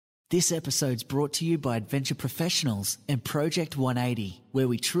This episode's brought to you by Adventure Professionals and Project 180, where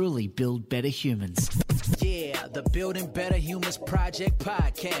we truly build better humans. Yeah, the Building Better Humans Project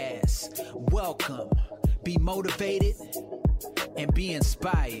podcast. Welcome. Be motivated and be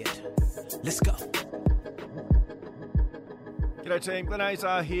inspired. Let's go. G'day team, Glenn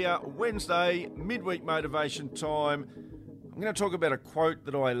Azar here. Wednesday, midweek motivation time. I'm going to talk about a quote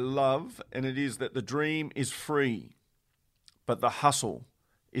that I love, and it is that the dream is free, but the hustle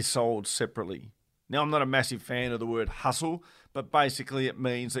is sold separately. Now, I'm not a massive fan of the word hustle, but basically it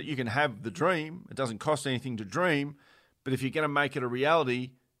means that you can have the dream. It doesn't cost anything to dream, but if you're going to make it a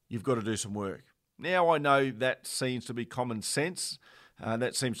reality, you've got to do some work. Now, I know that seems to be common sense.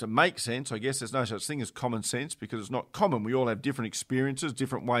 That seems to make sense. I guess there's no such thing as common sense because it's not common. We all have different experiences,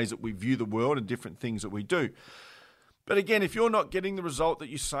 different ways that we view the world and different things that we do. But again, if you're not getting the result that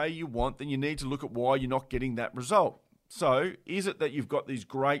you say you want, then you need to look at why you're not getting that result. So, is it that you've got these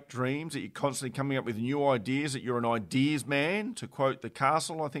great dreams, that you're constantly coming up with new ideas, that you're an ideas man? To quote the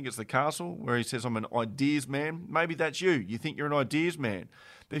Castle, I think it's the Castle, where he says, I'm an ideas man. Maybe that's you. You think you're an ideas man.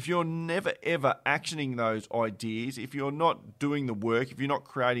 But if you're never, ever actioning those ideas, if you're not doing the work, if you're not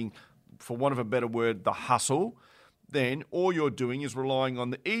creating, for want of a better word, the hustle, then all you're doing is relying on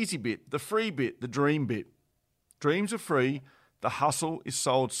the easy bit, the free bit, the dream bit. Dreams are free. The hustle is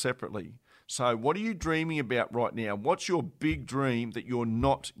sold separately. So what are you dreaming about right now? What's your big dream that you're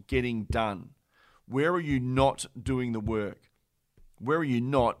not getting done? Where are you not doing the work? Where are you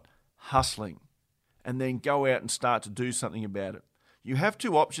not hustling? And then go out and start to do something about it. You have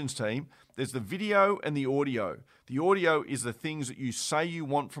two options, team. There's the video and the audio. The audio is the things that you say you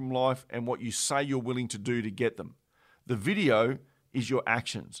want from life and what you say you're willing to do to get them. The video is your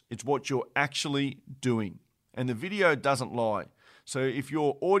actions. It's what you're actually doing. And the video doesn't lie. So if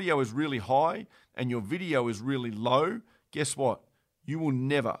your audio is really high and your video is really low, guess what? You will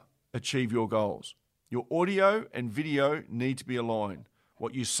never achieve your goals. Your audio and video need to be aligned.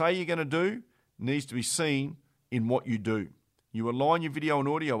 What you say you're going to do needs to be seen in what you do. You align your video and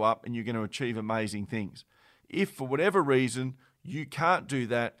audio up and you're going to achieve amazing things. If for whatever reason you can't do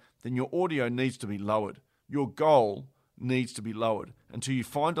that, then your audio needs to be lowered. Your goal needs to be lowered until you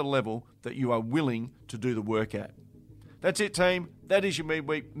find a level that you are willing to do the work at. That's it, team. That is your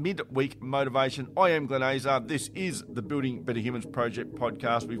midweek motivation. I am Glenn Azar. This is the Building Better Humans Project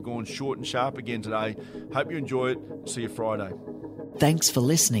podcast. We've gone short and sharp again today. Hope you enjoy it. See you Friday. Thanks for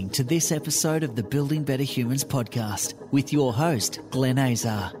listening to this episode of the Building Better Humans podcast with your host, Glenn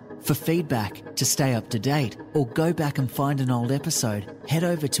Azar. For feedback, to stay up to date, or go back and find an old episode, head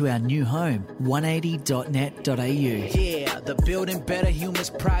over to our new home, 180.net.au. Yeah, the Building Better Humans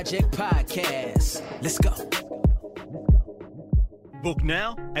Project podcast. Let's go. Book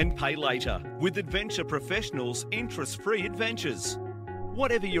now and pay later with Adventure Professionals interest-free adventures.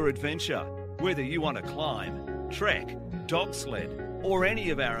 Whatever your adventure, whether you want to climb, trek, dog sled, or any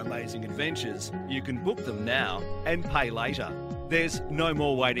of our amazing adventures, you can book them now and pay later. There's no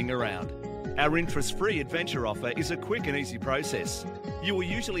more waiting around. Our interest-free adventure offer is a quick and easy process. You will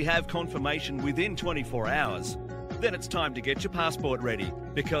usually have confirmation within 24 hours. Then it's time to get your passport ready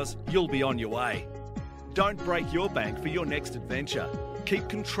because you'll be on your way. Don't break your bank for your next adventure. Keep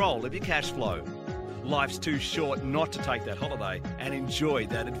control of your cash flow. Life's too short not to take that holiday and enjoy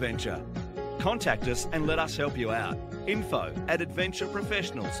that adventure. Contact us and let us help you out.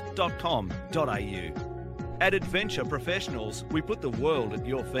 info@adventureprofessionals.com.au. At Adventure Professionals, we put the world at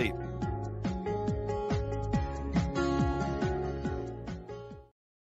your feet.